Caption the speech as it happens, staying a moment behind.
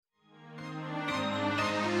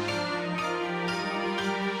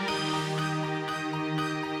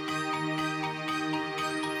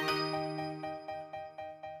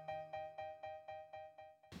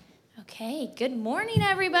Okay, good morning,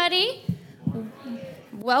 everybody.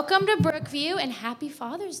 Welcome to Brookview and happy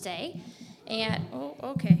Father's Day.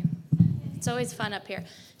 Okay. It's always fun up here.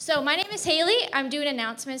 So my name is Haley. I'm doing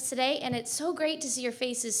announcements today, and it's so great to see your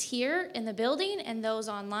faces here in the building and those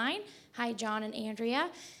online. Hi, John and Andrea.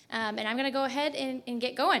 And I'm going to go ahead and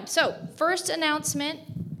get going. So first announcement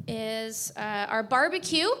is our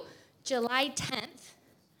barbecue, July 10th.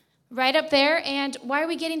 Right up there. And why are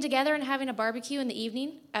we getting together and having a barbecue in the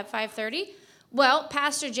evening at 5:30? Well,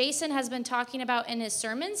 Pastor Jason has been talking about in his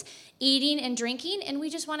sermons eating and drinking, and we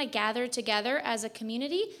just want to gather together as a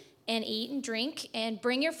community and eat and drink. And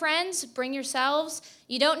bring your friends, bring yourselves.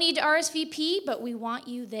 You don't need to RSVP, but we want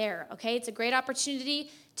you there, okay? It's a great opportunity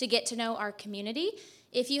to get to know our community.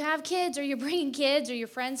 If you have kids or you're bringing kids or your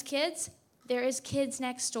friends' kids, there is kids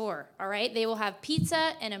next door, all right? They will have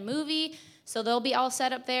pizza and a movie. So they'll be all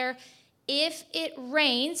set up there. If it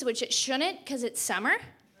rains, which it shouldn't because it's summer,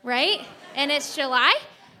 right? And it's July,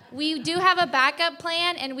 we do have a backup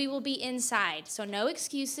plan and we will be inside. So no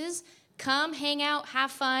excuses. Come, hang out,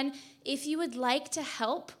 have fun. If you would like to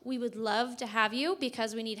help, we would love to have you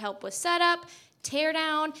because we need help with setup, tear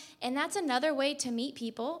down, and that's another way to meet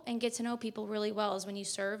people and get to know people really well is when you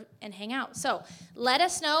serve and hang out. So let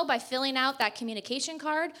us know by filling out that communication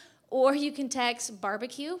card. Or you can text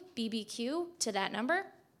barbecue, BBQ, to that number.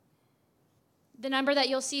 The number that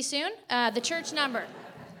you'll see soon, the church number.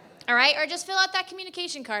 All right, or just fill out that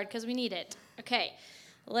communication card because we need it. Okay,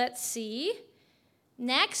 let's see.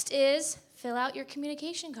 Next is fill out your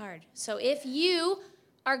communication card. So if you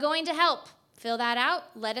are going to help, fill that out.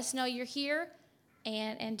 Let us know you're here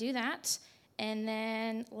and do that. And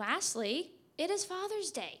then lastly, it is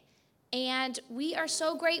Father's Day. And we are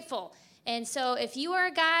so grateful. And so if you are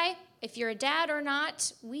a guy, if you're a dad or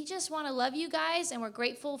not, we just want to love you guys, and we're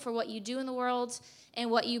grateful for what you do in the world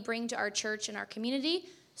and what you bring to our church and our community.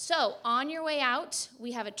 So on your way out,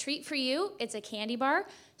 we have a treat for you. It's a candy bar.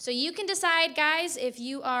 So you can decide, guys, if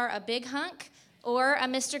you are a big hunk or a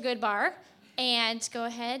Mr. Goodbar, and go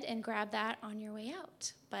ahead and grab that on your way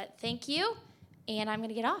out. But thank you, and I'm going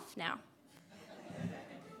to get off now.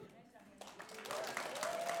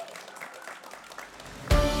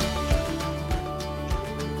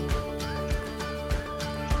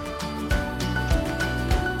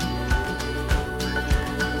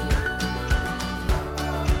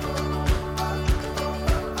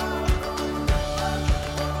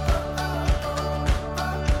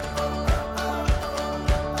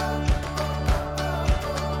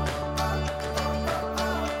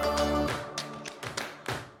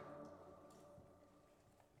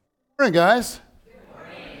 Good morning, guys. Good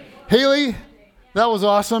morning. Haley, that was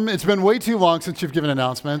awesome. It's been way too long since you've given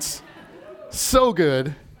announcements. So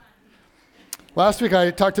good. Last week I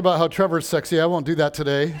talked about how Trevor's sexy. I won't do that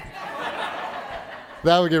today.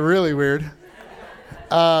 That would get really weird.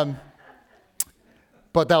 But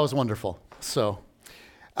that was wonderful. So,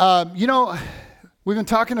 we've been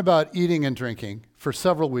talking about eating and drinking for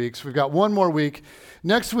several weeks. We've got one more week.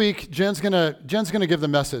 Next week, Jen's gonna give the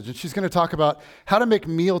message, and she's gonna talk about how to make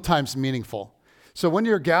meal times meaningful. So when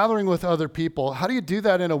you're gathering with other people, how do you do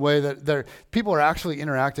that in a way that people are actually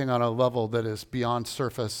interacting on a level that is beyond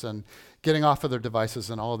surface and getting off of their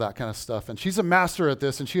devices and all of that kind of stuff? And she's a master at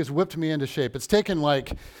this, and she has whipped me into shape. It's taken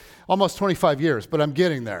like almost 25 years, but I'm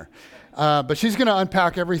getting there. But she's gonna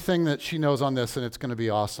unpack everything that she knows on this, and it's gonna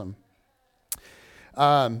be awesome.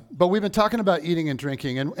 But we've been talking about eating and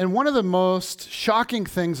drinking, and one of the most shocking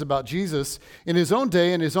things about Jesus in his own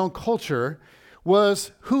day and his own culture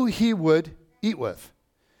was who he would eat with,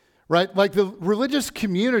 right? Like the religious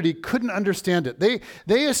community couldn't understand it.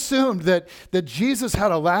 They assumed that Jesus had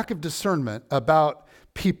a lack of discernment about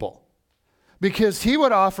people because he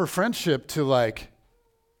would offer friendship to like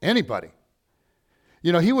anybody.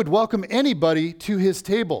 You know, he would welcome anybody to his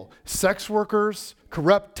table, sex workers,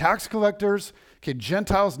 corrupt tax collectors,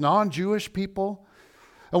 Gentiles, non-Jewish people.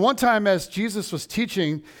 And one time as Jesus was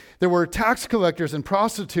teaching, there were tax collectors and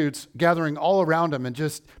prostitutes gathering all around him and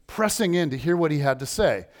just pressing in to hear what he had to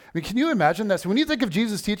say. I mean, can you imagine that? So when you think of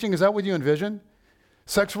Jesus teaching, is that what you envision?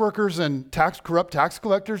 Sex workers and corrupt tax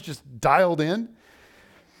collectors just dialed in?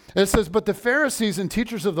 And it says, but the Pharisees and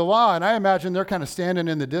teachers of the law, and I imagine they're kind of standing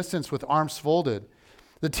in the distance with arms folded.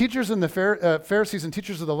 The teachers and the Pharisees and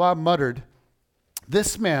teachers of the law muttered,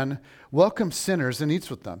 "This man welcomes sinners and eats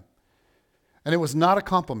with them." And it was not a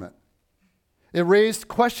compliment. It raised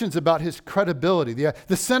questions about his credibility.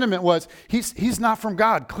 The sentiment was, he's not from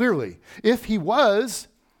God, clearly. If he was,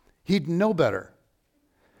 he'd know better.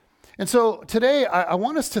 And so today, I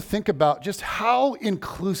want us to think about just how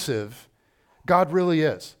inclusive God really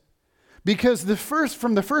is. Because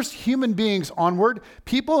from the first human beings onward,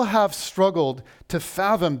 people have struggled to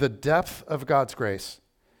fathom the depth of God's grace.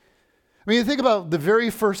 I mean, you think about the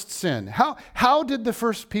very first sin. How did the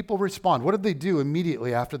first people respond? What did they do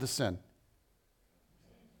immediately after the sin?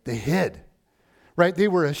 They hid, right? They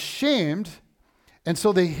were ashamed, and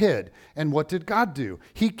so they hid. And what did God do?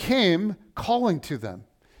 He came calling to them,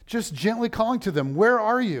 just gently calling to them, "Where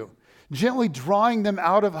are you?" Gently drawing them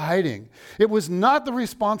out of hiding. It was not the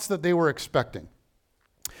response that they were expecting.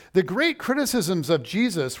 The great criticisms of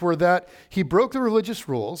Jesus were that he broke the religious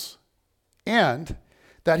rules and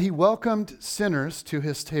that he welcomed sinners to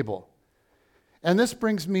his table. And this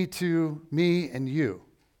brings me to me and you.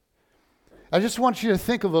 I just want you to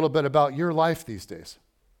think a little bit about your life these days.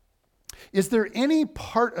 Is there any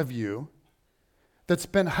part of you that's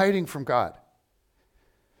been hiding from God?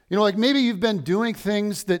 You know, like maybe you've been doing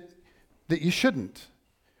things that you shouldn't.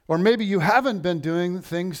 Or maybe you haven't been doing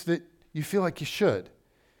things that you feel like you should.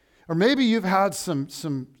 Or maybe you've had some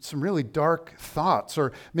really dark thoughts.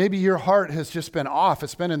 Or maybe your heart has just been off.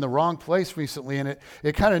 It's been in the wrong place recently, and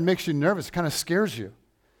it kind of makes you nervous. It kind of scares you.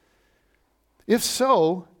 If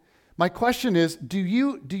so, my question is, do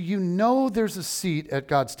you know there's a seat at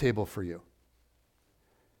God's table for you?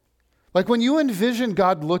 Like when you envision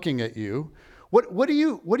God looking at you, what do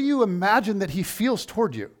you imagine that he feels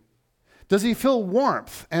toward you? Does he feel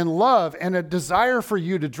warmth and love and a desire for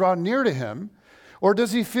you to draw near to him? Or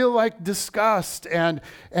does he feel like disgust and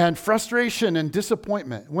frustration and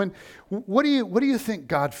disappointment? What do you think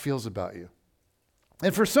God feels about you?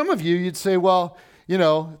 And for some of you, you'd say, well, you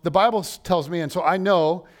know, the Bible tells me, and so I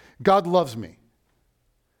know God loves me.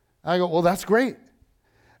 I go, well, that's great.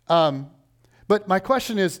 But my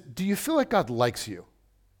question is, do you feel like God likes you?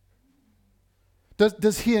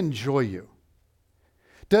 Does he enjoy you?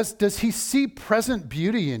 Does he see present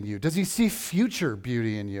beauty in you? Does he see future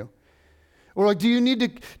beauty in you? Or like, do you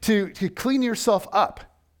need to clean yourself up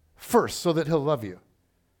first so that he'll love you?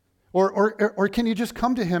 Or can you just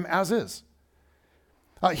come to him as is?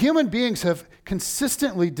 Human beings have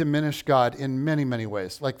consistently diminished God in many, many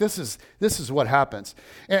ways. Like this is what happens.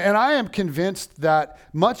 And I am convinced that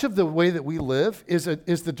much of the way that we live is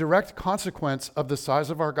the direct consequence of the size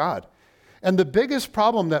of our God. And the biggest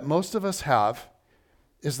problem that most of us have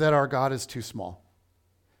is that our God is too small.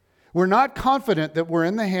 We're not confident that we're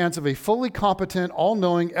in the hands of a fully competent,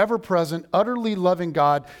 all-knowing, ever-present, utterly loving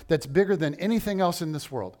God that's bigger than anything else in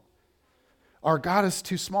this world. Our God is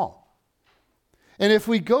too small. And if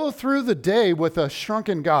we go through the day with a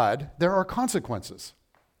shrunken God, there are consequences.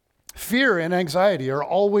 Fear and anxiety are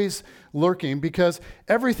always lurking because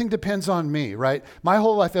everything depends on me, right? My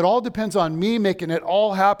whole life, it all depends on me making it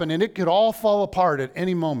all happen, and it could all fall apart at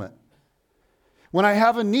any moment. When I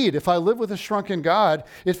have a need, if I live with a shrunken God,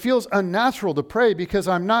 it feels unnatural to pray because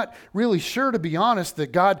I'm not really sure, to be honest,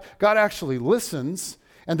 that God actually listens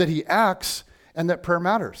and that he acts and that prayer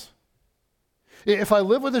matters. If I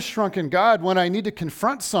live with a shrunken God, when I need to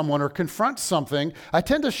confront someone or confront something, I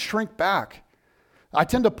tend to shrink back. I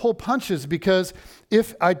tend to pull punches because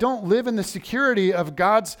if I don't live in the security of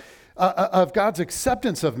God's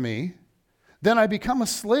acceptance of me, then I become a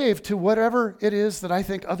slave to whatever it is that I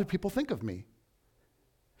think other people think of me.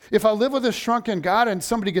 If I live with a shrunken God and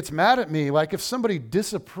somebody gets mad at me, like if somebody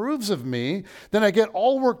disapproves of me, then I get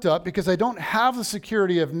all worked up because I don't have the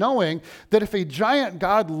security of knowing that if a giant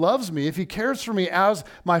God loves me, if he cares for me as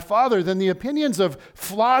my Father, then the opinions of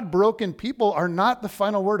flawed, broken people are not the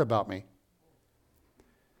final word about me.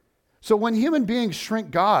 So when human beings shrink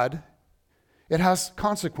God, it has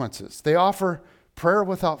consequences. They offer prayer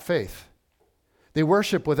without faith. They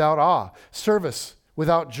worship without awe, service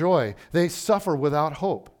without joy. They suffer without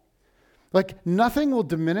hope. Like nothing will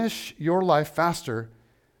diminish your life faster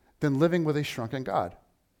than living with a shrunken God.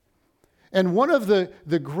 And one of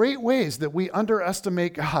the great ways that we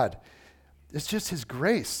underestimate God is just his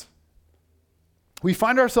grace. We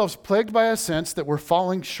find ourselves plagued by a sense that we're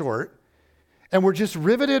falling short, and we're just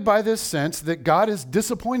riveted by this sense that God is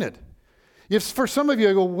disappointed. If for some of you,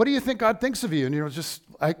 I go, what do you think God thinks of you? And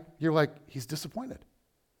you're like, he's disappointed.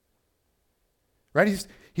 Right?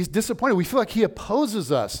 He's disappointed. We feel like he opposes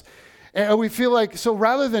us. And we feel like, so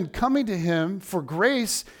rather than coming to him for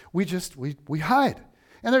grace, we hide.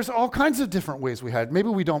 And there's all kinds of different ways we hide. Maybe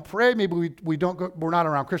we don't pray. Maybe we don't go, we're not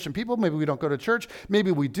around Christian people. Maybe we don't go to church.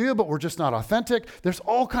 Maybe we do, but we're just not authentic. There's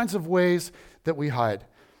all kinds of ways that we hide.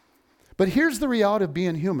 But here's the reality of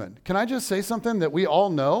being human. Can I just say something that we all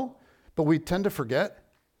know, but we tend to forget?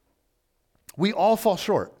 We all fall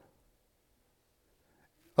short.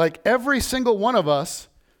 Like every single one of us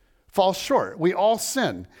falls short. We all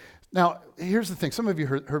sin. Now, here's the thing. Some of you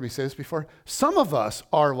heard me say this before. Some of us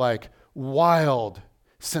are like wild,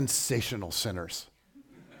 sensational sinners.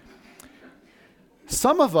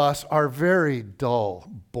 Some of us are very dull,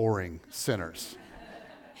 boring sinners.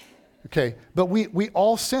 Okay, but we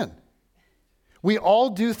all sin. We all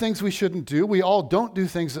do things we shouldn't do. We all don't do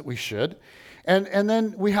things that we should. And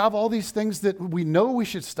then we have all these things that we know we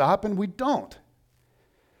should stop and we don't.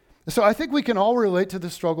 So I think we can all relate to the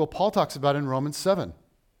struggle Paul talks about in Romans 7.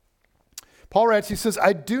 Paul writes, he says,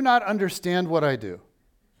 I do not understand what I do.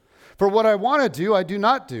 For what I want to do, I do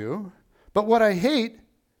not do. But what I hate,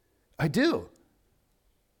 I do.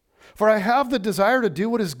 For I have the desire to do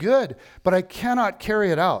what is good, but I cannot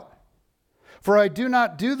carry it out. For I do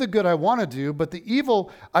not do the good I want to do, but the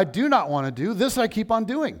evil I do not want to do, this I keep on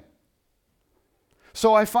doing.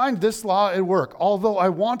 So I find this law at work. Although I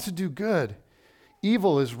want to do good,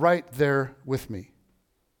 evil is right there with me.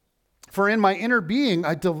 For in my inner being,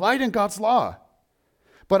 I delight in God's law.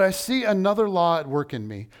 But I see another law at work in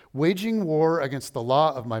me, waging war against the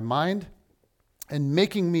law of my mind and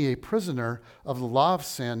making me a prisoner of the law of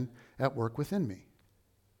sin at work within me.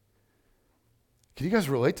 Can you guys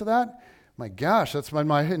relate to that? My gosh, that's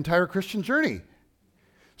my entire Christian journey.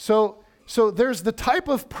 So there's the type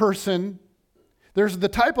of person, there's the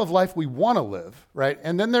type of life we want to live, right?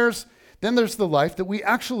 And then there's the life that we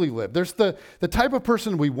actually live. There's the type of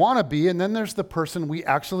person we want to be, and then there's the person we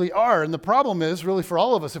actually are. And the problem is, really for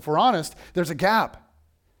all of us, if we're honest, there's a gap.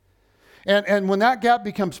 And when that gap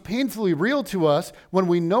becomes painfully real to us, when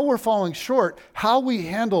we know we're falling short, how we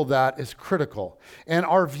handle that is critical. And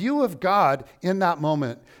our view of God in that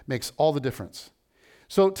moment makes all the difference.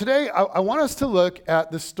 So today, I want us to look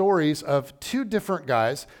at the stories of two different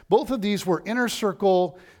guys. Both of these were inner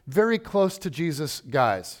circle, very close to Jesus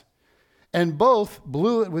guys. And both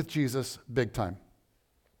blew it with Jesus big time.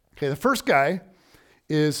 Okay, the first guy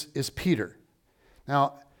is Peter.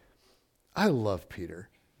 Now, I love Peter.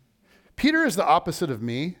 Peter is the opposite of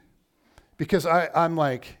me because I'm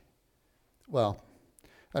like, well,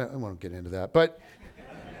 I won't get into that, but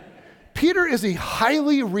Peter is a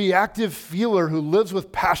highly reactive feeler who lives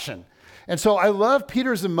with passion. And so I love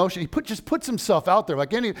Peter's emotion. He just puts himself out there.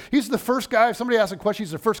 Like he's the first guy. If somebody asks a question,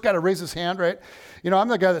 he's the first guy to raise his hand, right? You know, I'm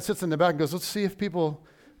the guy that sits in the back and goes, let's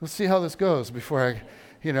see how this goes before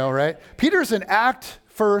right? Peter's an act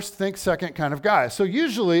first, think second kind of guy. So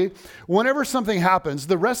usually, whenever something happens,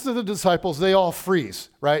 the rest of the disciples, they all freeze,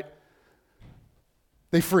 right?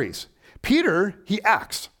 They freeze. Peter, he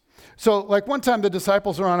acts. So like one time the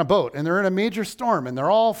disciples are on a boat and they're in a major storm and they're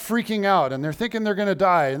all freaking out and they're thinking they're going to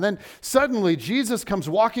die. And then suddenly Jesus comes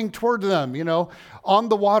walking toward them, on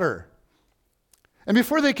the water. And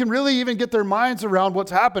before they can really even get their minds around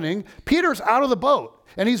what's happening, Peter's out of the boat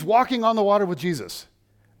and he's walking on the water with Jesus.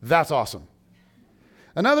 That's awesome.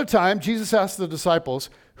 Another time, Jesus asked the disciples,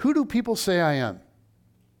 who do people say I am?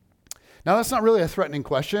 Now, that's not really a threatening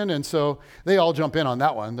question, and so they all jump in on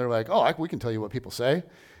that one. They're like, we can tell you what people say.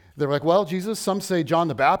 They're like, well, Jesus, some say John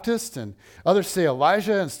the Baptist, and others say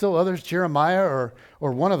Elijah, and still others Jeremiah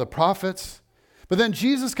or one of the prophets. But then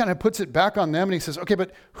Jesus kind of puts it back on them, and he says, okay,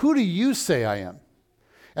 but who do you say I am?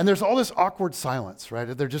 And there's all this awkward silence, right?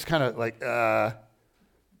 They're just kind of like, don't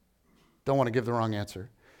want to give the wrong answer.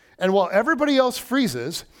 And while everybody else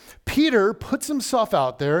freezes, Peter puts himself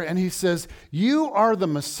out there and he says, you are the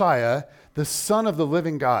Messiah, the Son of the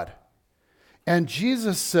living God. And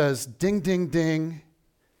Jesus says, ding, ding, ding,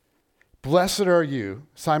 blessed are you,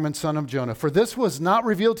 Simon, son of Jonah, for this was not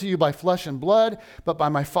revealed to you by flesh and blood, but by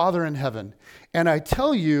my Father in heaven. And I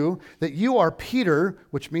tell you that you are Peter,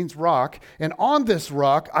 which means rock, and on this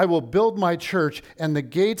rock I will build my church, and the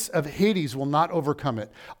gates of Hades will not overcome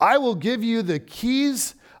it. I will give you the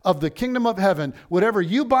keys of the kingdom of heaven. Whatever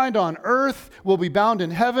you bind on earth will be bound in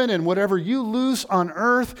heaven, and whatever you loose on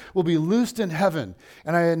earth will be loosed in heaven.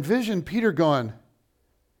 And I envision Peter going,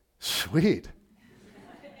 sweet.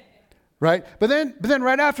 Right? But then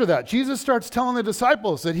right after that, Jesus starts telling the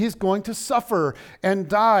disciples that he's going to suffer and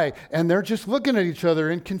die. And they're just looking at each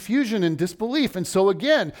other in confusion and disbelief. And so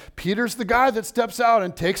again, Peter's the guy that steps out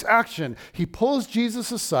and takes action. He pulls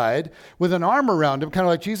Jesus aside with an arm around him, kind of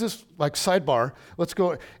like Jesus, like sidebar, let's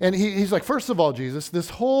go. And he's like, first of all, Jesus,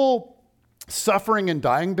 this whole suffering and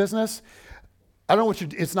dying business, I don't want you,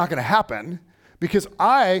 it's not going to happen because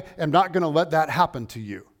I am not going to let that happen to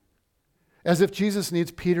you. As if Jesus needs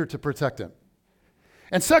Peter to protect him.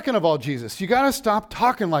 And second of all, Jesus, you got to stop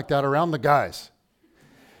talking like that around the guys.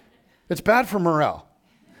 It's bad for morale,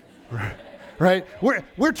 right?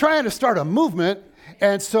 We're trying to start a movement,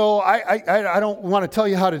 and so I don't want to tell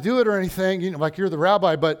you how to do it or anything, like you're the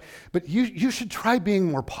rabbi, but you should try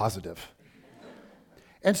being more positive.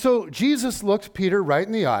 And so Jesus looked Peter right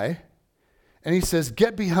in the eye, And he says,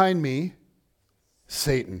 "Get behind me,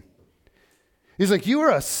 Satan." He's like, "You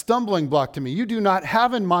are a stumbling block to me. You do not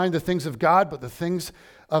have in mind the things of God, but the things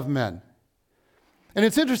of men." And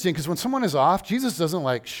it's interesting because when someone is off, Jesus doesn't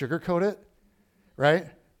like sugarcoat it, right?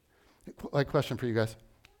 Like, question for you guys.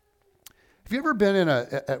 Have you ever been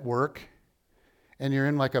at work and you're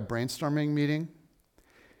in like a brainstorming meeting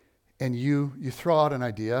and you throw out an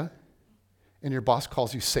idea and your boss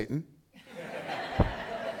calls you Satan?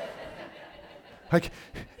 Like,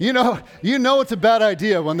 you know it's a bad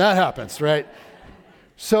idea when that happens, right?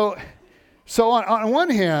 So on one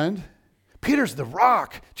hand, Peter's the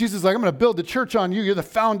rock. Jesus is like, "I'm going to build the church on you. You're the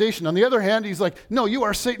foundation." On the other hand, he's like, "No, you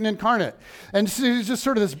are Satan incarnate." And so he's just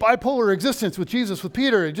sort of this bipolar existence with Jesus, with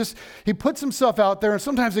Peter. He puts himself out there, and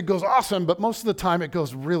sometimes it goes awesome, but most of the time it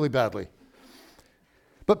goes really badly.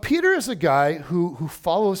 But Peter is a guy who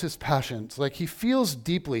follows his passions. Like, he feels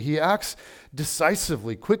deeply. He acts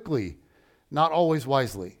decisively, quickly, not always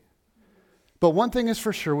wisely. But one thing is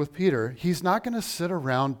for sure with Peter, he's not going to sit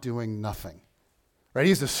around doing nothing. Right?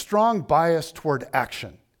 He's a strong bias toward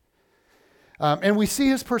action. And we see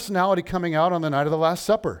his personality coming out on the night of the Last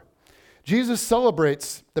Supper. Jesus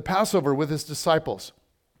celebrates the Passover with his disciples.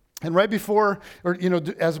 And right before,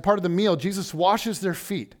 as a part of the meal, Jesus washes their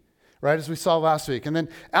feet, right, as we saw last week. And then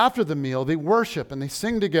after the meal, they worship and they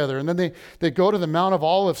sing together. And then they go to the Mount of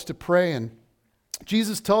Olives to pray. And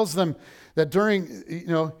Jesus tells them that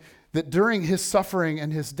during his suffering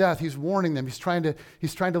and his death, he's warning them. He's trying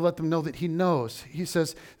to let them know that he knows. He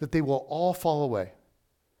says that they will all fall away.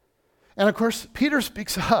 And of course, Peter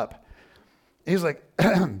speaks up. He's like,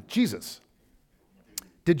 "Jesus,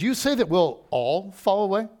 did you say that we'll all fall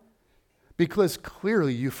away? Because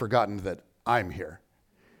clearly you've forgotten that I'm here."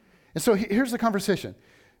 And so here's the conversation.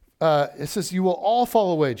 It says, "You will all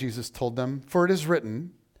fall away," Jesus told them, "for it is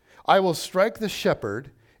written, 'I will strike the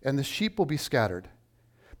shepherd and the sheep will be scattered.'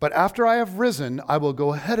 But after I have risen, I will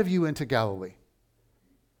go ahead of you into Galilee."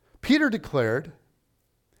 Peter declared,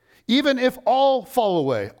 "Even if all fall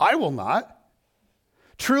away, I will not."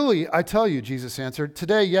 "Truly, I tell you," Jesus answered,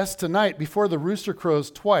 "today, yes, tonight, before the rooster crows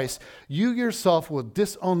twice, you yourself will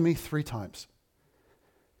disown me 3 times.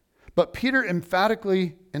 But Peter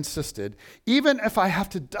emphatically insisted, "Even if I have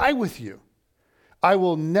to die with you, I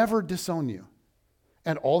will never disown you."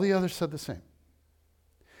 And all the others said the same.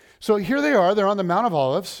 So here they are, they're on the Mount of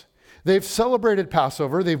Olives. They've celebrated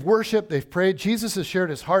Passover, they've worshiped, they've prayed. Jesus has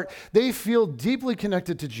shared his heart. They feel deeply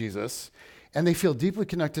connected to Jesus, and they feel deeply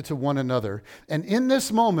connected to one another. And in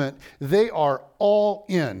this moment, they are all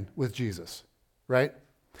in with Jesus, right?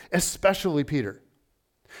 Especially Peter.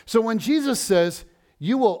 So when Jesus says,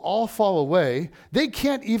 "You will all fall away," they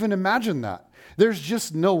can't even imagine that. There's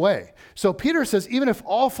just no way. So Peter says, "Even if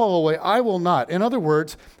all fall away, I will not." In other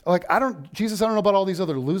words, like, Jesus, I don't know about all these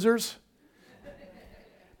other losers,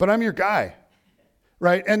 but I'm your guy,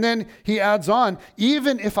 right? And then he adds on,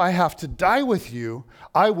 "Even if I have to die with you,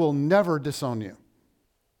 I will never disown you."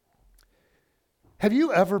 Have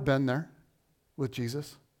you ever been there with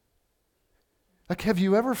Jesus? Like, have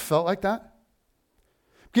you ever felt like that?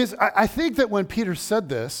 Because I think that when Peter said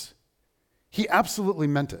this, he absolutely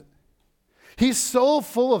meant it. He's so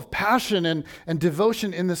full of passion and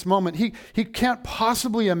devotion in this moment. He can't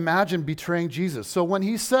possibly imagine betraying Jesus. So when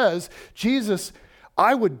he says, "Jesus,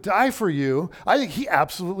 I would die for you," I think he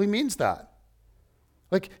absolutely means that.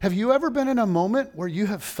 Like, have you ever been in a moment where you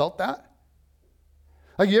have felt that?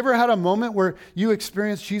 Like, you ever had a moment where you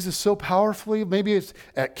experienced Jesus so powerfully? Maybe it's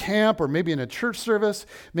at camp, or maybe in a church service.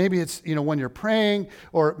 Maybe it's, when you're praying,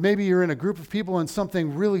 or maybe you're in a group of people and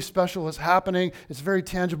something really special is happening. It's very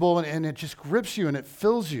tangible, and it just grips you and it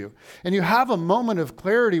fills you. And you have a moment of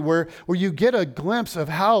clarity where you get a glimpse of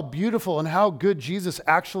how beautiful and how good Jesus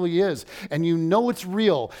actually is. And you know it's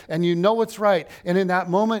real, and you know it's right. And in that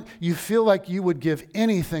moment, you feel like you would give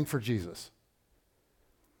anything for Jesus.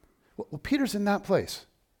 Well, Peter's in that place.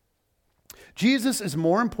 Jesus is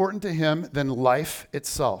more important to him than life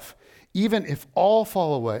itself. "Even if all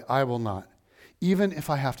fall away, I will not. Even if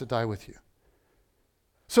I have to die with you."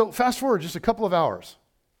 So fast forward just a couple of hours.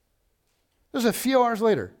 There's a few hours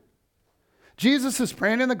later. Jesus is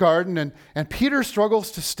praying in the garden, and Peter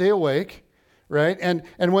struggles to stay awake, right?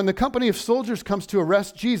 And when the company of soldiers comes to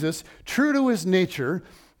arrest Jesus, true to his nature,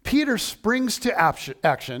 Peter springs to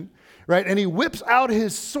action, right? And he whips out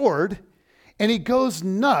his sword, and he goes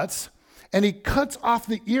nuts, and he cuts off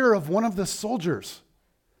the ear of one of the soldiers.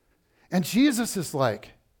 And Jesus is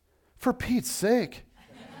like, "For Pete's sake."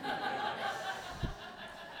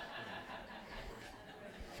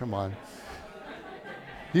 Come on.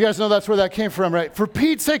 You guys know that's where that came from, right? "For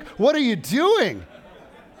Pete's sake, what are you doing?"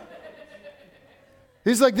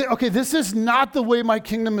 He's like, okay, this is not the way my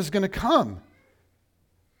kingdom is going to come.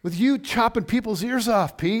 With you chopping people's ears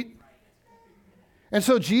off, Pete. And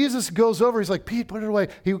so Jesus goes over, he's like, Pete, put it away.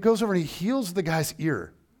 He goes over and he heals the guy's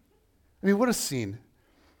ear. I mean, what a scene.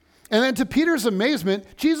 And then to Peter's amazement,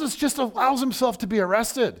 Jesus just allows himself to be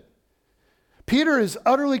arrested. Peter is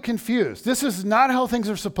utterly confused. This is not how things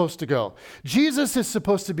are supposed to go. Jesus is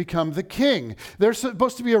supposed to become the king. There's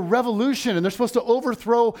supposed to be a revolution, and they're supposed to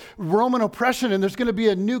overthrow Roman oppression, and there's going to be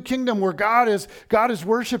a new kingdom where God is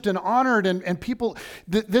worshiped and honored, and people,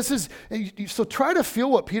 so try to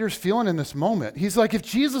feel what Peter's feeling in this moment. He's like, if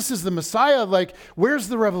Jesus is the Messiah, like, where's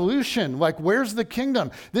the revolution? Like, where's the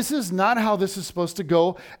kingdom? This is not how this is supposed to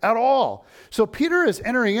go at all. So Peter is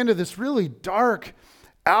entering into this really dark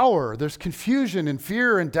hour. There's confusion and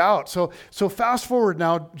fear and doubt. So fast forward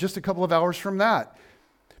now just a couple of hours from that.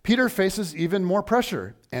 Peter faces even more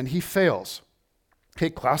pressure and he fails.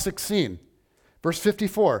 Okay, classic scene. Verse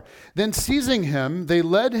 54, then seizing him, they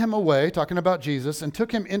led him away, talking about Jesus, and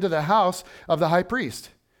took him into the house of the high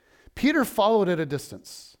priest. Peter followed at a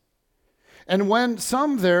distance. And when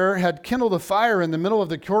some there had kindled a fire in the middle of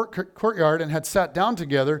the courtyard and had sat down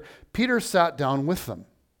together, Peter sat down with them.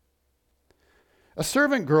 A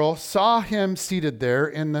servant girl saw him seated there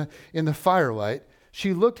in the firelight.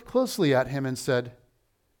 She looked closely at him and said,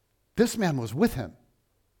 this man was with him.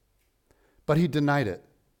 But he denied it.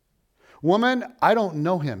 Woman, I don't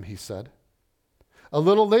know him, he said. A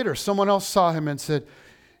little later, someone else saw him and said,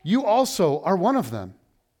 you also are one of them.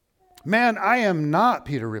 Man, I am not,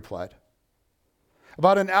 Peter replied.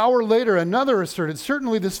 About an hour later, another asserted,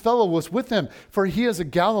 certainly this fellow was with him, for he is a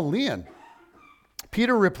Galilean.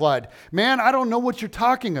 Peter replied, man, I don't know what you're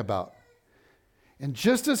talking about. And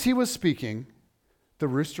just as he was speaking, the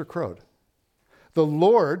rooster crowed. The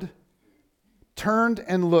Lord turned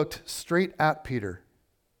and looked straight at Peter.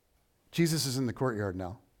 Jesus is in the courtyard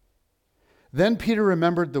now. Then Peter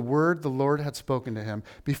remembered the word the Lord had spoken to him.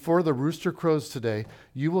 Before the rooster crows today,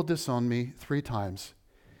 you will disown me 3 times.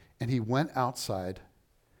 And he went outside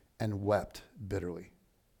and wept bitterly.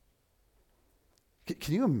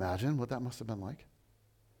 Can you imagine what that must have been like?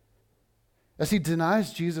 As he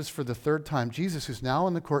denies Jesus for the 3rd time, Jesus, who's now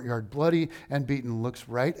in the courtyard, bloody and beaten, looks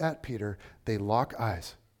right at Peter. They lock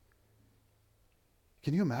eyes.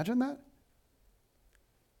 Can you imagine that?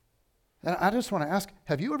 And I just want to ask,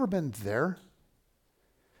 have you ever been there?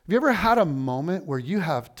 Have you ever had a moment where you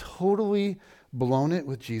have totally blown it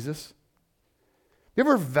with Jesus? You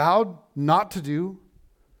ever vowed not to do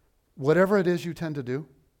whatever it is you tend to do?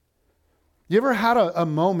 You ever had a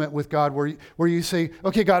moment with God where you say,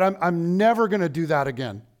 okay, God, I'm never going to do that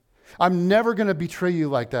again. I'm never going to betray you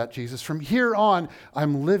like that, Jesus. From here on,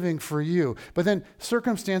 I'm living for you. But then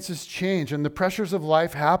circumstances change and the pressures of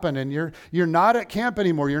life happen and you're not at camp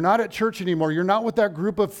anymore. You're not at church anymore. You're not with that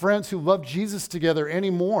group of friends who love Jesus together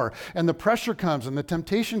anymore. And the pressure comes and the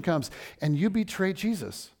temptation comes and you betray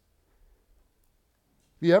Jesus.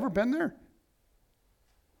 Have you ever been there?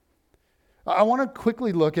 I want to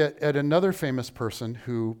quickly look at another famous person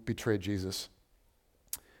who betrayed Jesus.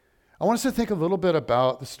 I want us to think a little bit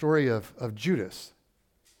about the story of Judas.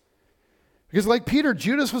 Because like Peter,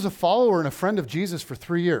 Judas was a follower and a friend of Jesus for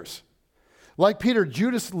 3 years. Like Peter,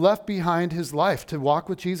 Judas left behind his life to walk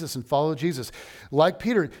with Jesus and follow Jesus. Like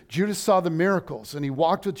Peter, Judas saw the miracles and he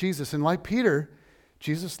walked with Jesus. And like Peter,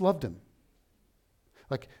 Jesus loved him.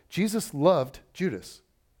 Like Jesus loved Judas.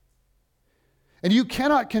 And you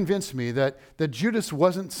cannot convince me that Judas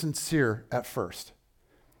wasn't sincere at first.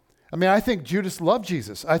 I mean, I think Judas loved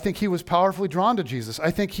Jesus. I think he was powerfully drawn to Jesus. I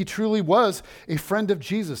think he truly was a friend of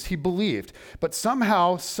Jesus. He believed. But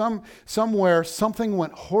somehow, somewhere, something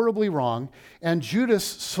went horribly wrong, and Judas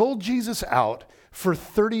sold Jesus out for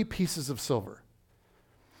 30 pieces of silver.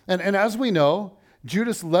 And as we know,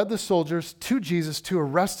 Judas led the soldiers to Jesus to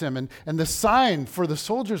arrest him, and the sign for the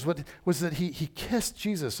soldiers was that he kissed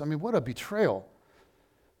Jesus. I mean, what a betrayal.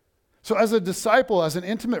 So as a disciple, as an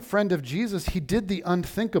intimate friend of Jesus, he did the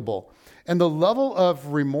unthinkable. And the level of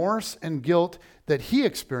remorse and guilt that he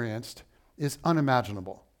experienced is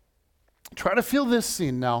unimaginable. Try to feel this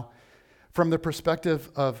scene now from the perspective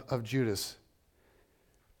of Judas.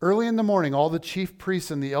 Early in the morning, all the chief priests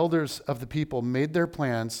and the elders of the people made their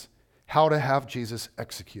plans how to have Jesus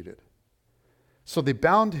executed. So they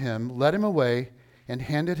bound him, led him away, and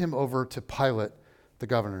handed him over to Pilate, the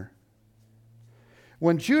governor.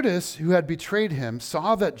 When Judas, who had betrayed him,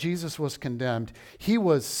 saw that Jesus was condemned, he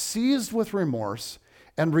was seized with remorse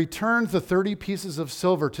and returned the 30 pieces of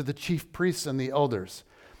silver to the chief priests and the elders.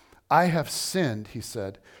 I have sinned, he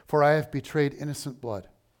said, for I have betrayed innocent blood.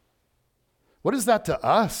 What is that to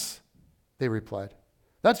us? They replied.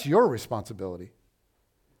 That's your responsibility.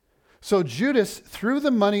 So Judas threw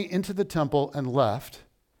the money into the temple and left.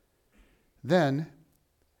 Then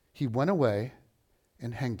he went away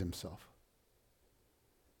and hanged himself.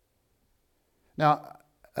 Now,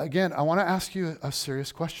 again, I want to ask you a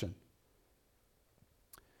serious question.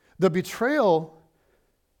 The betrayal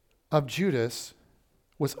of Judas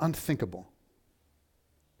was unthinkable.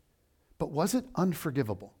 But was it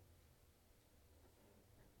unforgivable?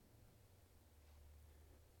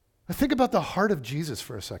 Now think about the heart of Jesus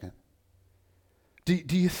for a second.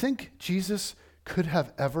 Do you think Jesus could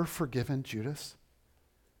have ever forgiven Judas?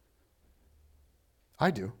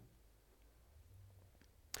 I do.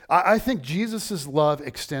 I think Jesus' love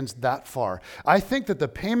extends that far. I think that the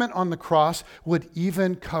payment on the cross would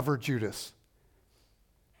even cover Judas.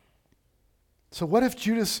 So what if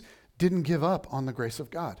Judas didn't give up on the grace of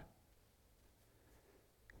God?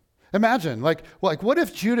 Imagine, like what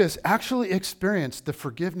if Judas actually experienced the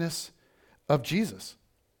forgiveness of Jesus?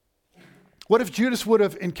 What if Judas would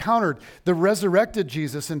have encountered the resurrected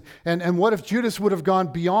Jesus, and what if Judas would have gone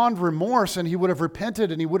beyond remorse and he would have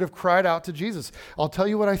repented and he would have cried out to Jesus? I'll tell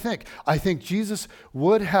you what I think. I think Jesus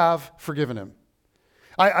would have forgiven him.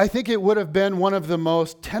 I think it would have been one of the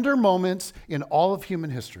most tender moments in all of human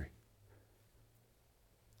history.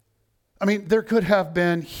 I mean, there could have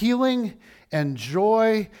been healing and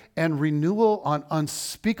joy and renewal on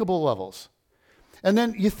unspeakable levels. And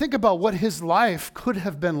then you think about what his life could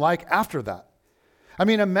have been like after that. I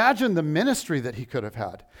mean, imagine the ministry that he could have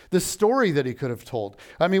had, the story that he could have told.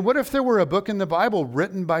 I mean, what if there were a book in the Bible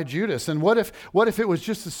written by Judas? And what if it was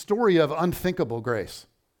just a story of unthinkable grace?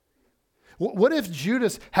 What if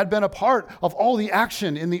Judas had been a part of all the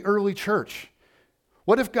action in the early church?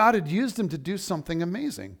 What if God had used him to do something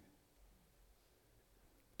amazing?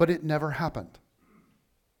 But it never happened.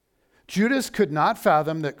 Judas could not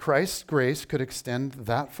fathom that Christ's grace could extend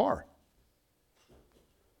that far.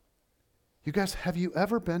 You guys, have you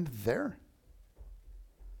ever been there?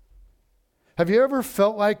 Have you ever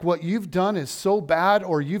felt like what you've done is so bad,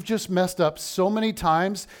 or you've just messed up so many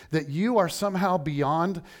times that you are somehow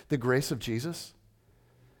beyond the grace of Jesus?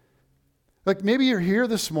 Like maybe you're here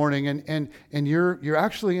this morning and you're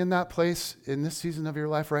actually in that place in this season of your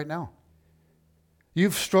life right now.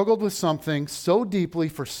 You've struggled with something so deeply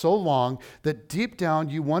for so long that deep down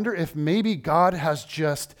you wonder if maybe God has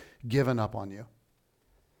just given up on you.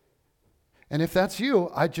 And if that's you,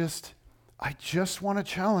 I just want to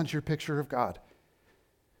challenge your picture of God.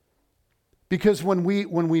 Because when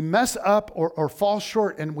we mess up or fall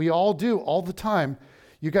short, and we all do all the time,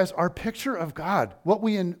 you guys, our picture of God, what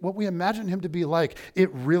we imagine him to be like, it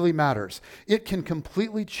really matters. It can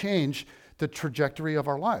completely change the trajectory of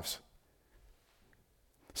our lives.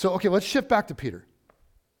 So, okay, let's shift back to Peter.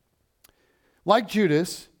 Like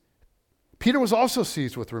Judas, Peter was also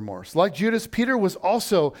seized with remorse. Like Judas, Peter was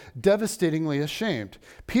also devastatingly ashamed.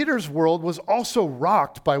 Peter's world was also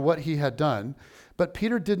rocked by what he had done, but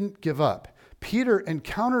Peter didn't give up. Peter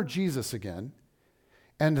encountered Jesus again,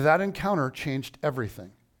 and that encounter changed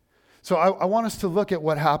everything. So I want us to look at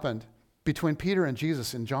what happened between Peter and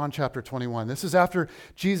Jesus in John chapter 21. This is after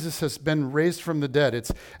Jesus has been raised from the dead.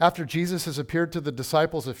 It's after Jesus has appeared to the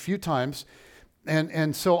disciples a few times.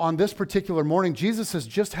 And so on this particular morning, Jesus has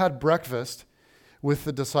just had breakfast with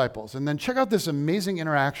the disciples. And then check out this amazing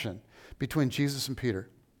interaction between Jesus and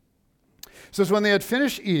Peter. It says, when they had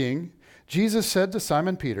finished eating, Jesus said to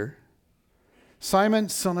Simon Peter, "Simon,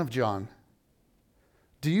 son of John,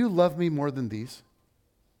 do you love me more than these?"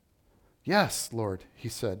 "Yes, Lord," he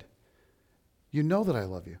said. "You know that I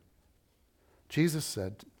love you." Jesus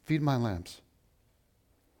said, "Feed my lambs."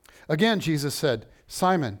 Again, Jesus said,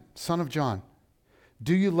 "Simon, son of John,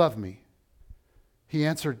 do you love me?" He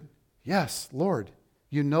answered, "Yes, Lord,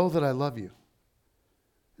 you know that I love you."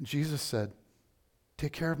 And Jesus said,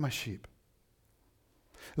 "Take care of my sheep."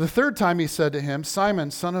 The third time he said to him,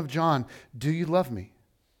 "Simon, son of John, do you love me?"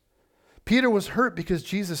 Peter was hurt because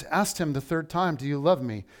Jesus asked him the third time, "Do you love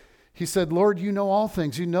me?" He said, "Lord, you know all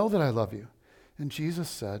things. You know that I love you." And Jesus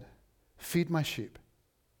said, "Feed my sheep."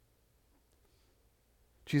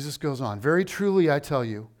 Jesus goes on, "Very truly I tell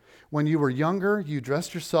you, when you were younger, you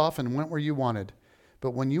dressed yourself and went where you wanted.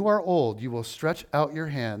 But when you are old, you will stretch out your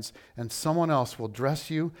hands, and someone else will dress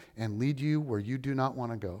you and lead you where you do not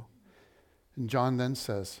want to go." And John then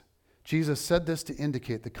says, Jesus said this to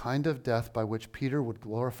indicate the kind of death by which Peter would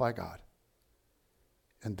glorify God.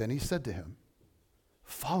 And then he said to him,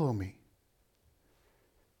 "Follow me."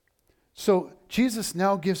 So Jesus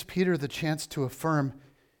now gives Peter the chance to affirm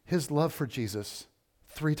his love for Jesus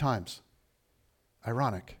 3 times.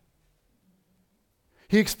 Ironic.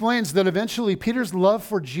 He explains that eventually Peter's love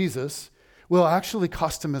for Jesus will actually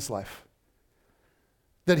cost him his life.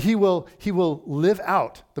 that he will live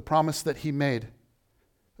out the promise that he made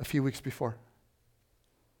a few weeks before.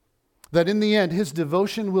 That in the end, his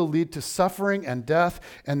devotion will lead to suffering and death.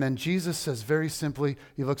 And then Jesus says very simply,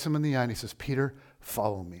 he looks him in the eye and he says, Peter,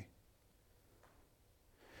 follow me.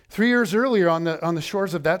 3 years earlier on the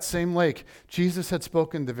shores of that same lake, Jesus had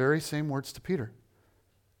spoken the very same words to Peter.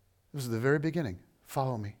 It was the very beginning.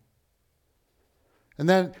 Follow me. And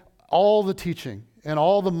then all the teaching and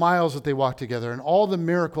all the miles that they walked together and all the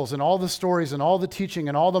miracles and all the stories and all the teaching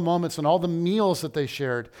and all the moments and all the meals that they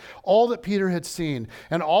shared, all that Peter had seen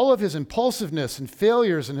and all of his impulsiveness and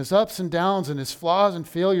failures and his ups and downs and his flaws and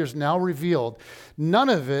failures now revealed, none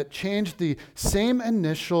of it changed the same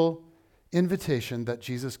initial invitation that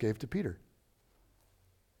Jesus gave to Peter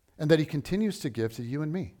and that he continues to give to you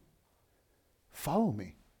and me. Follow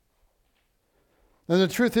me. And the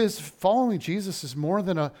truth is, following Jesus is more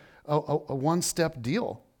than a one-step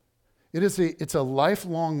deal. It's a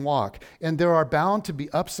lifelong walk, and there are bound to be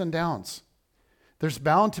ups and downs. There's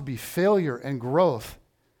bound to be failure and growth.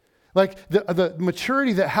 Like the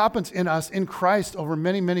maturity that happens in us in Christ over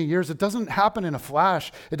many, many years, it doesn't happen in a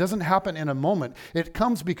flash. It doesn't happen in a moment. It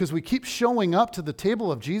comes because we keep showing up to the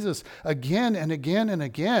table of Jesus again and again and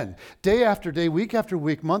again, day after day, week after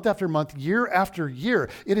week, month after month, year after year.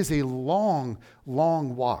 It is a long,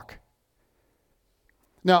 long walk.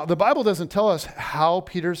 Now, the Bible doesn't tell us how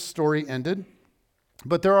Peter's story ended,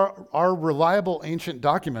 but there are reliable ancient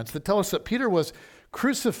documents that tell us that Peter was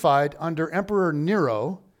crucified under Emperor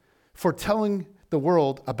Nero for telling the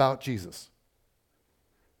world about Jesus.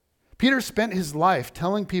 Peter spent his life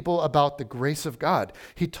telling people about the grace of God.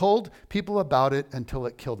 He told people about it until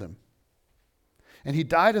it killed him. And he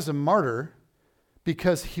died as a martyr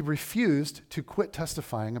because he refused to quit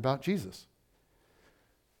testifying about Jesus.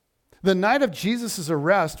 The night of Jesus'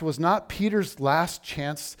 arrest was not Peter's last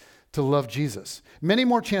chance to love Jesus. Many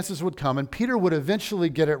more chances would come, and Peter would eventually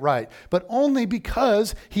get it right, but only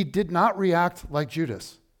because he did not react like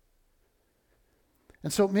Judas.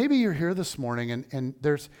 And so maybe you're here this morning and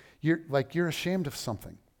you're ashamed of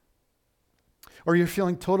something. Or you're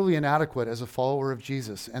feeling totally inadequate as a follower of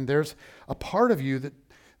Jesus. And there's a part of you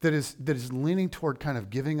that is leaning toward kind of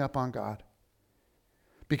giving up on God.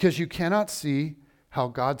 Because you cannot see how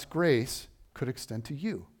God's grace could extend to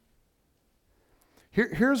you.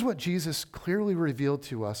 Here's what Jesus clearly revealed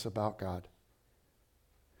to us about God.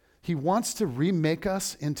 He wants to remake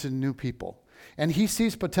us into new people. And he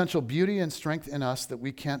sees potential beauty and strength in us that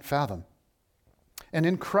we can't fathom. And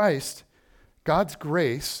in Christ, God's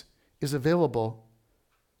grace is available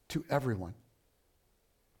to everyone.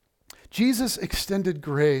 Jesus extended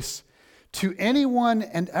grace to anyone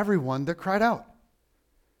and everyone that cried out.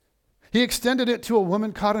 He extended it to a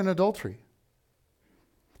woman caught in adultery.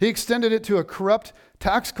 He extended it to a corrupt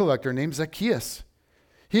tax collector named Zacchaeus.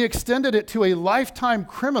 He extended it to a lifetime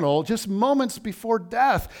criminal just moments before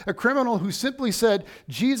death, a criminal who simply said,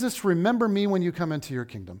 Jesus, remember me when you come into your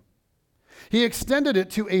kingdom. He extended it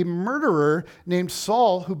to a murderer named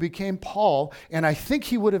Saul who became Paul, and I think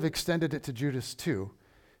he would have extended it to Judas too,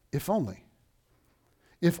 if only.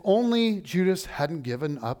 If only Judas hadn't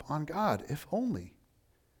given up on God, if only.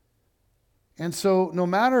 And so no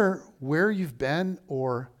matter where you've been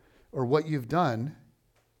or what you've done,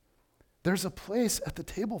 there's a place at the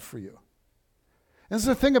table for you. And this is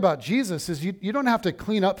the thing about Jesus is you don't have to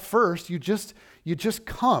clean up first. You just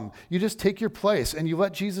come. You just take your place and you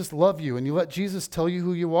let Jesus love you and you let Jesus tell you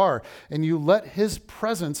who you are and you let his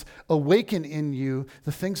presence awaken in you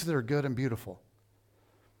the things that are good and beautiful.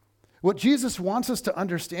 What Jesus wants us to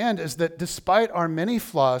understand is that despite our many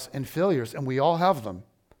flaws and failures, and we all have them,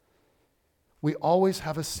 we always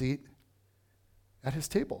have a seat at his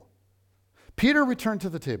table. Peter returned to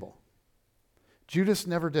the table. Judas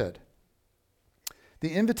never did.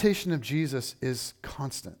 The invitation of Jesus is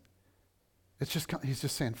constant. He's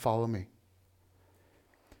just saying, follow me.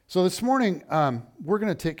 So this morning, we're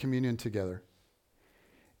going to take communion together.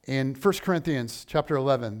 In 1 Corinthians chapter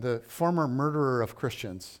 11, the former murderer of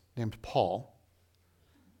Christians named Paul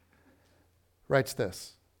writes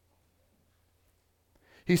this.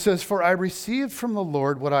 He says, "For I received from the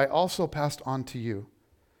Lord what I also passed on to you.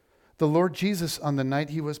 The Lord Jesus, on the night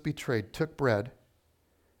he was betrayed, took bread,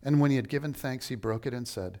 and when he had given thanks, he broke it and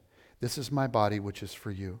said, 'This is my body, which is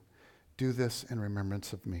for you. Do this in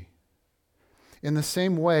remembrance of me.' In the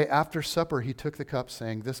same way, after supper, he took the cup,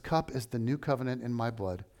 saying, 'This cup is the new covenant in my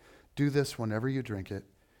blood. Do this whenever you drink it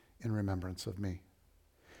in remembrance of me.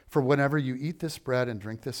 For whenever you eat this bread and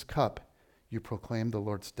drink this cup, you proclaim the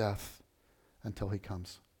Lord's death until he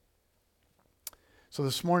comes.'" So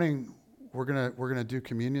this morning, we're gonna do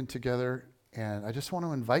communion together, and I just want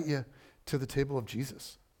to invite you to the table of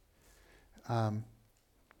Jesus. And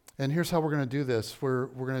here's how we're going to do this. We're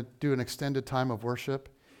going to do an extended time of worship.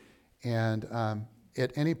 And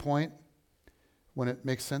at any point, when it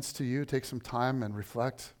makes sense to you, take some time and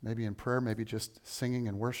reflect, maybe in prayer, maybe just singing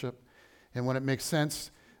and worship. And when it makes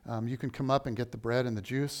sense, you can come up and get the bread and the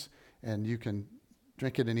juice, and you can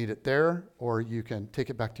drink it and eat it there, or you can take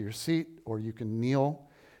it back to your seat, or you can kneel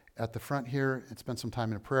at the front here and spend some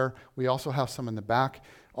time in prayer. We also have some in the back.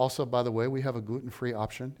 Also, by the way, we have a gluten-free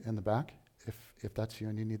option in the back, if that's you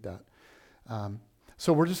and you need that.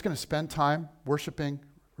 So we're just going to spend time worshiping,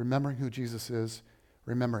 remembering who Jesus is,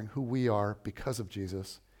 remembering who we are because of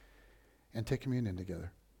Jesus, and take communion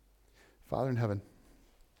together. Father in heaven,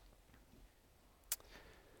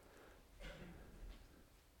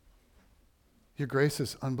 your grace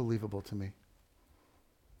is unbelievable to me.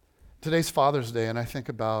 Today's Father's Day, and I think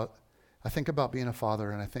about being a father,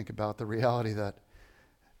 and I think about the reality that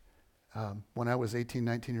when I was 18,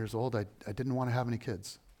 19 years old, I didn't want to have any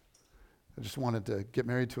kids. I just wanted to get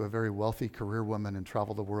married to a very wealthy career woman and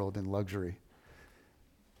travel the world in luxury.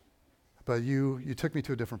 But you took me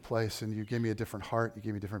to a different place, and you gave me a different heart, you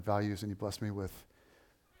gave me different values, and you blessed me with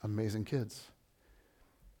amazing kids.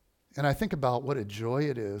 And I think about what a joy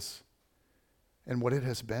it is and what it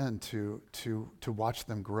has been to watch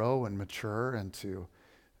them grow and mature, and to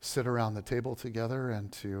sit around the table together,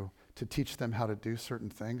 and to teach them how to do certain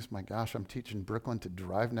things. My gosh, I'm teaching Brooklyn to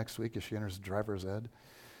drive next week as she enters driver's ed.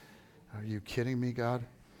 Are you kidding me, God?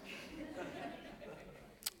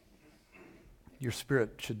 Your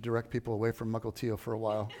Spirit should direct people away from Mukilteo for a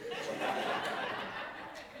while.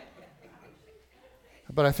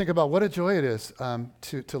 But I think about what a joy it is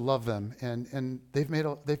to love them, and they've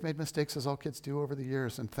made mistakes, as all kids do, over the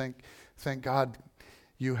years. And thank God,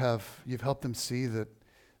 you've helped them see that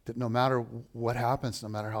no matter what happens, no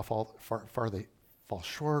matter how far they fall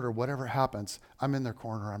short or whatever happens, I'm in their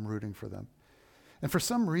corner. I'm rooting for them. And for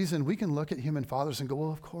some reason, we can look at human fathers and go,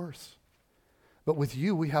 well, of course. But with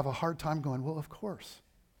you, we have a hard time going, well, of course.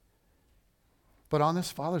 But on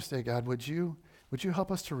this Father's Day, God, would you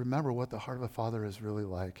help us to remember what the heart of a father is really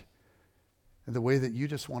like, and the way that you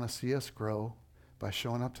just want to see us grow by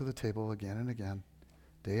showing up to the table again and again,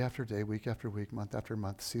 day after day, week after week, month after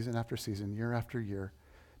month, season after season, year after year,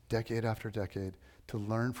 decade after decade, to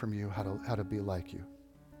learn from you how to be like you.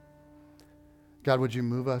 God, would you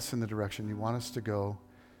move us in the direction you want us to go,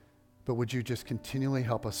 but would you just continually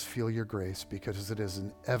help us feel your grace, because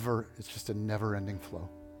it's just a never-ending flow.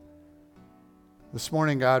 This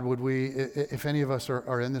morning, God, would we, if any of us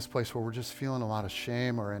are in this place where we're just feeling a lot of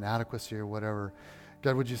shame or inadequacy or whatever,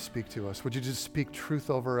 God, would you speak to us? Would you just speak truth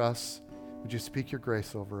over us? Would you speak your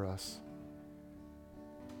grace over us?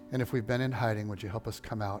 And if we've been in hiding, would you help us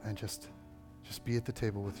come out and just be at the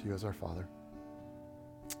table with you as our Father?